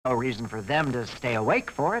no reason for them to stay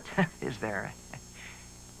awake for it, is there?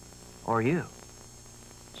 Or you.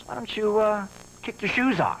 So why don't you, kick your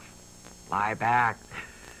shoes off? Lie back.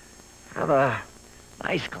 Have a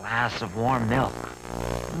nice glass of warm milk.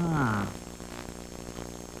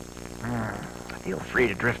 Feel free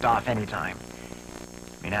to drift off anytime.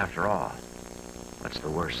 I mean, after all, what's the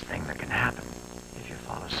worst thing that can happen if you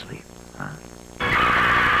fall asleep, huh?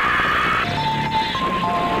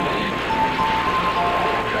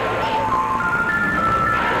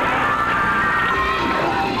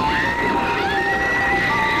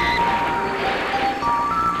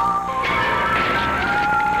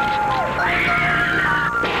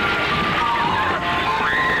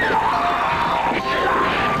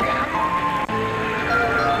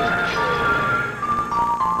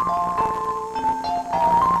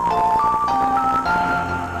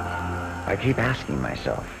 I keep asking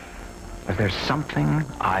myself, was there something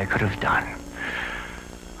I could have done?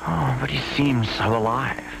 Oh, but he seems so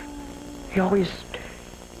alive. He always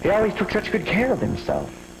took such good care of himself.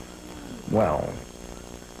 Well,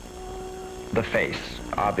 the face,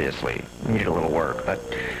 obviously, needed a little work, but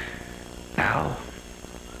now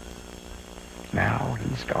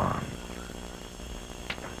he's gone.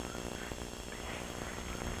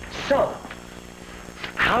 So,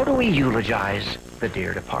 how do we eulogize the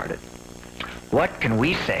dear departed? What can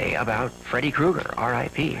we say about Freddy Krueger,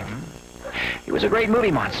 R.I.P.? He was a great movie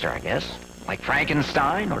monster, I guess, like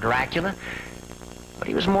Frankenstein or Dracula, but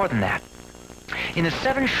he was more than that. In the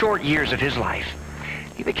 7 short years of his life,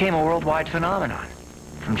 he became a worldwide phenomenon.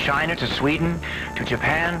 From China to Sweden to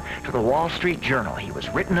Japan to the Wall Street Journal, he was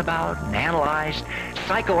written about and analyzed,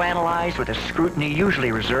 psychoanalyzed with a scrutiny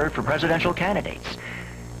usually reserved for presidential candidates.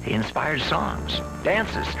 He inspired songs,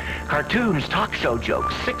 dances, cartoons, talk show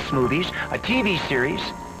jokes, 6 movies, a TV series,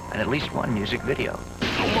 and at least 1 music video.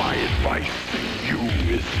 So my advice to you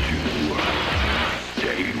is to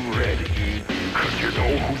stay ready, because you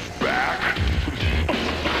know who's back.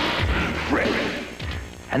 Freddy.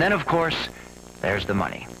 And then, of course, there's the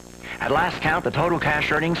money. At last count, the total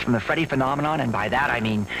cash earnings from the Freddy phenomenon, and by that I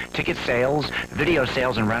mean ticket sales, video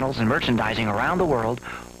sales and rentals, and merchandising around the world,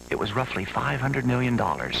 it was roughly $500 million.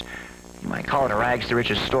 You might call it a rags to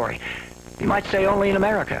riches story. You might say only in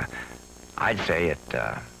America. I'd say it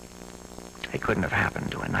couldn't have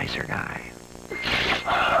happened to a nicer guy.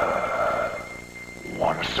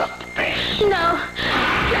 Want to suck the face? No.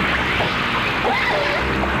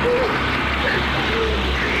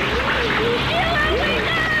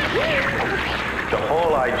 The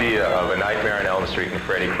whole idea of A Nightmare on Elm Street and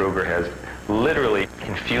Freddy Krueger has literally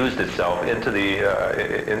infused itself into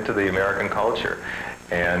the American culture,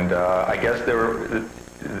 and I guess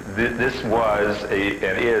this was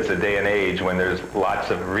and is a day and age when there's lots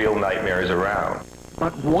of real nightmares around.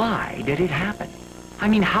 But why did it happen? I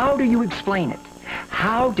mean, how do you explain it?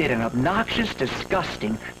 How did an obnoxious,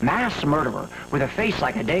 disgusting mass murderer with a face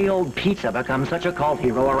like a day-old pizza become such a cult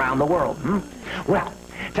hero around the world? Well,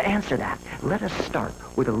 to answer that, let us start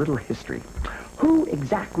with a little history. Who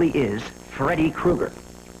exactly is Freddy Krueger?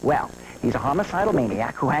 Well, he's a homicidal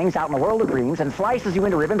maniac who hangs out in the world of dreams and slices you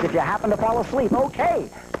into ribbons if you happen to fall asleep. Okay,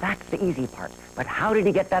 that's the easy part. But how did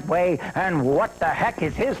he get that way, and what the heck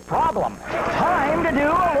is his problem? Time to do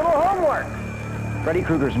a little homework. Freddy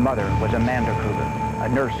Krueger's mother was Amanda Krueger, a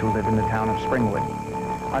nurse who lived in the town of Springwood.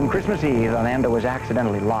 On Christmas Eve, Amanda was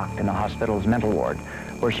accidentally locked in the hospital's mental ward,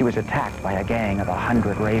 where she was attacked by a gang of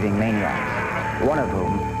 100 raving maniacs, one of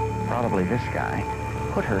whom, probably this guy,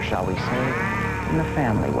 put her, shall we say, in the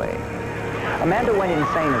family way. Amanda went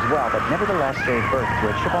insane as well, but nevertheless gave birth to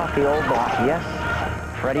a chip off the old block, yes,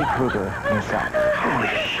 Freddy Krueger himself. Holy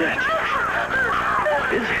shit.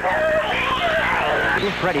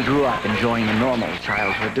 Little Freddy grew up enjoying the normal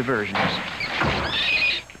childhood diversions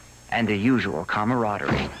and the usual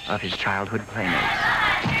camaraderie of his childhood playmates.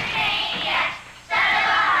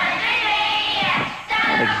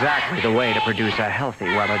 Not exactly the way to produce a healthy,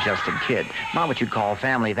 well-adjusted kid. Not what you'd call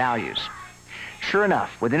family values. Sure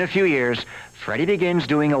enough, within a few years, Freddy begins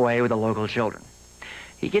doing away with the local children.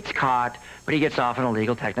 He gets caught, but he gets off on a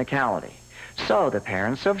legal technicality. So the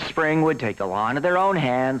parents of Spring would take the law into their own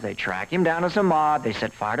hands. They track him down as a mob. They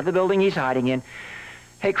set fire to the building he's hiding in.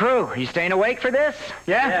 Hey, crew, you staying awake for this?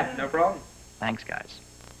 Yeah? Yeah, no problem. Thanks, guys.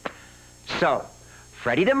 So,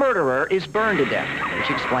 Freddy the murderer is burned to death, which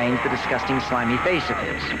explains the disgusting, slimy face of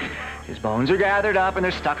his. His bones are gathered up and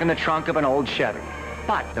they're stuck in the trunk of an old Chevy.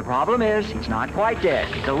 But the problem is, he's not quite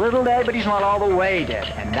dead. He's a little dead, but he's not all the way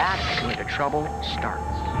dead. And that's where the trouble starts.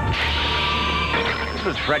 This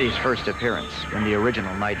was Freddy's first appearance in the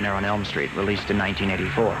original Nightmare on Elm Street, released in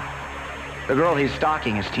 1984. The girl he's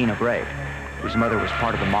stalking is Tina Braid. whose mother was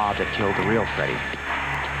part of the mob that killed the real Freddy.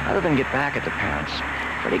 Rather than get back at the parents,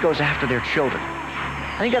 Freddy goes after their children.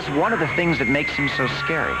 I think that's one of the things that makes him so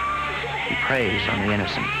scary. He preys on the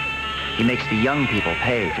innocent. He makes the young people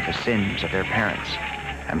pay for the sins of their parents.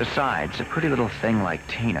 And besides, a pretty little thing like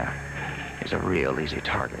Tina is a real easy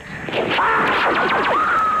target.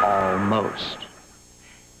 Almost.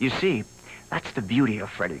 You see, that's the beauty of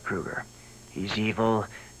Freddy Krueger. He's evil,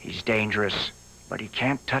 he's dangerous, but he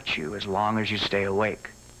can't touch you as long as you stay awake.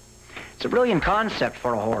 It's a brilliant concept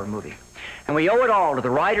for a horror movie. And we owe it all to the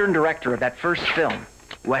writer and director of that first film,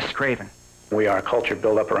 Wes Craven. We are a culture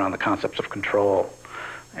built up around the concepts of control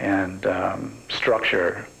and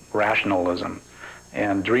structure, rationalism.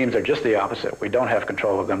 And dreams are just the opposite. We don't have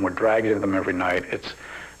control of them. We're dragged into them every night.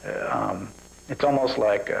 It's almost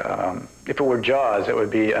like if it were Jaws, it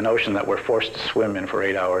would be an ocean that we're forced to swim in for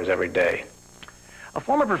 8 hours every day. A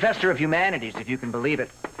former professor of humanities, if you can believe it.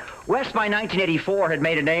 Wes, by 1984, had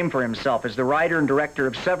made a name for himself as the writer and director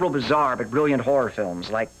of several bizarre but brilliant horror films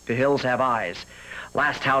like The Hills Have Eyes,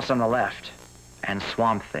 Last House on the Left, and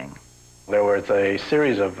Swamp Thing. There was a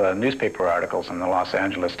series of newspaper articles in the Los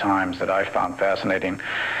Angeles Times that I found fascinating.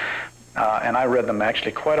 And I read them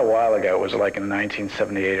actually quite a while ago. It was like in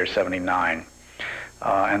 1978 or 79.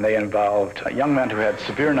 And they involved young men who had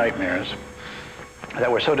severe nightmares that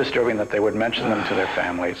were so disturbing that they would mention them to their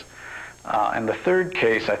families. And the third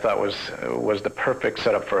case I thought was the perfect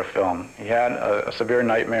setup for a film. He had a severe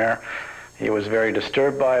nightmare. He was very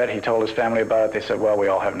disturbed by it. He told his family about it. They said, well, we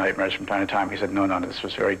all have nightmares from time to time. He said, no, this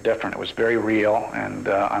was very different. It was very real, and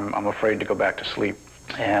I'm afraid to go back to sleep.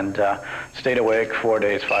 And stayed awake 4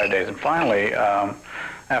 days, 5 days. And finally,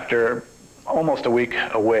 after almost a week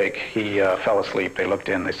awake, he fell asleep. They looked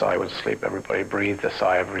in, they saw he was asleep. Everybody breathed a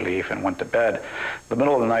sigh of relief and went to bed. In the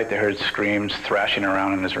middle of the night, they heard screams thrashing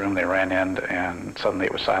around in his room. They ran in, and suddenly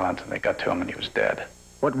it was silent, and they got to him, and he was dead.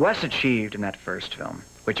 What Wes achieved in that first film,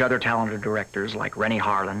 which other talented directors like Rennie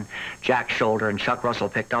Harlan, Jack Shoulder, and Chuck Russell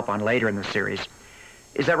picked up on later in the series,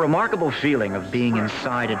 is that remarkable feeling of being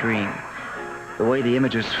inside a dream. The way the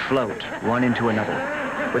images float one into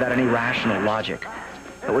another without any rational logic,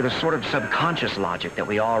 but with a sort of subconscious logic that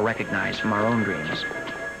we all recognize from our own dreams.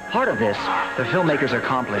 Part of this, the filmmakers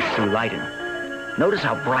accomplished through lighting. Notice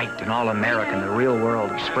how bright and all-American the real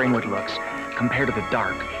world of Springwood looks compared to the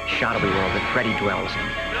dark, shadowy world that Freddy dwells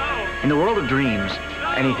in. In the world of dreams,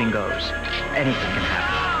 anything goes. Anything can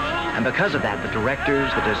happen. And because of that, the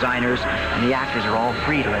directors, the designers, and the actors are all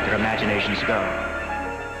free to let their imaginations go.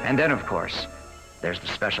 And then, of course, there's the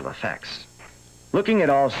special effects. Looking at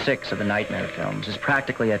all 6 of the Nightmare films is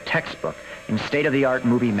practically a textbook in state-of-the-art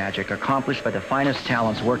movie magic accomplished by the finest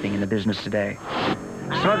talents working in the business today.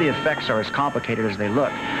 Some of the effects are as complicated as they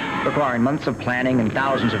look, requiring months of planning and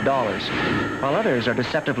thousands of dollars, while others are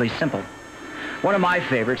deceptively simple. One of my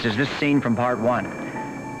favorites is this scene from part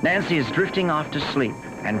 1. Nancy is drifting off to sleep,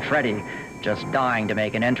 and Freddy, just dying to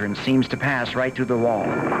make an entrance, seems to pass right through the wall.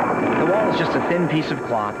 The wall is just a thin piece of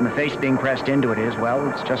cloth, and the face being pressed into it is, well,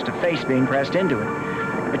 it's just a face being pressed into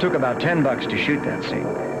it. It took about $10 to shoot that scene,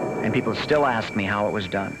 and people still ask me how it was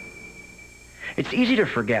done. It's easy to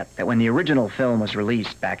forget that when the original film was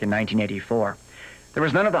released back in 1984, there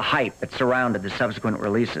was none of the hype that surrounded the subsequent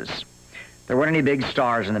releases. There weren't any big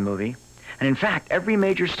stars in the movie, and in fact, every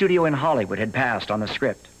major studio in Hollywood had passed on the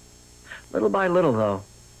script. Little by little, though,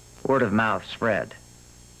 word of mouth spread.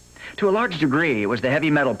 To a large degree, it was the heavy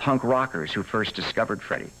metal punk rockers who first discovered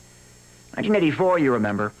Freddy. 1984, you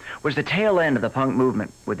remember, was the tail end of the punk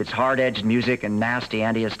movement with its hard-edged music and nasty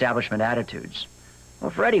anti-establishment attitudes.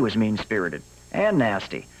 Well, Freddy was mean-spirited and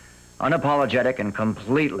nasty, unapologetic and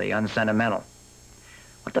completely unsentimental.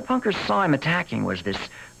 What the punkers saw him attacking was this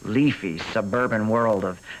leafy, suburban world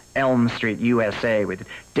of Elm Street, USA, with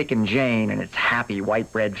Dick and Jane and its happy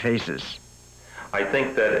white bread faces. I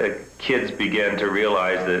think that kids began to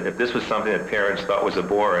realize that if this was something that parents thought was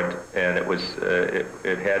abhorrent, and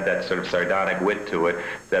it had that sort of sardonic wit to it,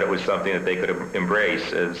 that it was something that they could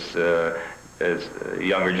embrace, as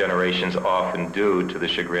younger generations often do, to the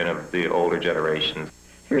chagrin of the older generations.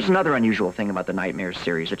 Here's another unusual thing about the Nightmare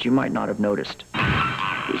series that you might not have noticed.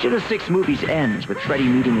 Each of the 6 movies ends with Freddy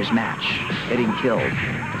meeting his match, getting killed,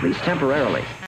 at least temporarily.